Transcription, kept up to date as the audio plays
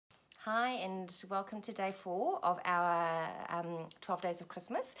Hi and welcome to day 4 of our 12 days of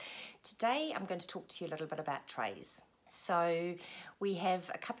Christmas. Today I'm going to talk to you a little bit about trays. So we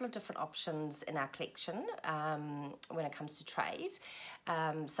have a couple of different options in our collection when it comes to trays,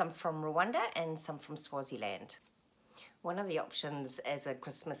 some from Rwanda and some from Swaziland. One of the options as a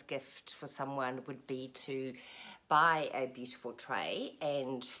Christmas gift for someone would be to buy a beautiful tray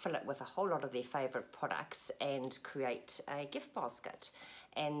and fill it with a whole lot of their favourite products and create a gift basket.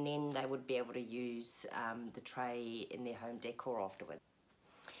 And then they would be able to use the tray in their home decor afterwards.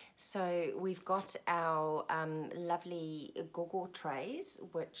 So we've got our lovely gogo trays,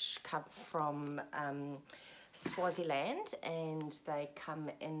 which come from Swaziland, and they come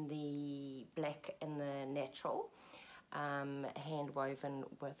in the black and the natural, hand woven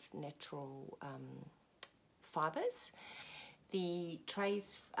with natural fibres. The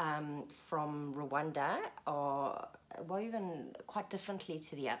trays from Rwanda are woven quite differently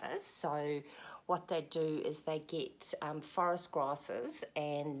to the others. So what they do is they get forest grasses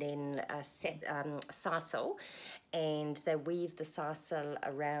and then sisal, and they weave the sisal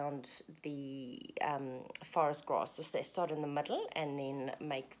around the forest grasses. They start in the middle and then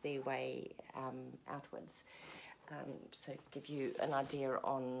make their way outwards. So give you an idea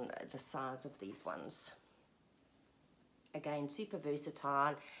on the size of these ones. Again, super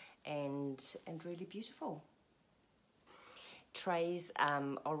versatile and really beautiful. Trays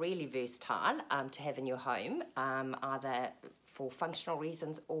are really versatile to have in your home, either for functional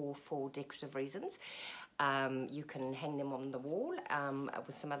reasons or for decorative reasons. You can hang them on the wall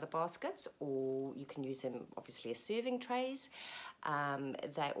with some other baskets, or you can use them obviously as serving trays.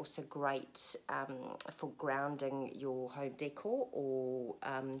 They're also great for grounding your home decor, or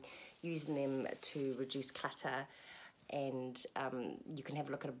using them to reduce clutter. And you can have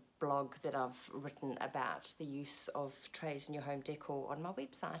a look at a blog that I've written about the use of trays in your home decor on my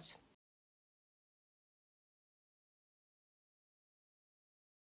website.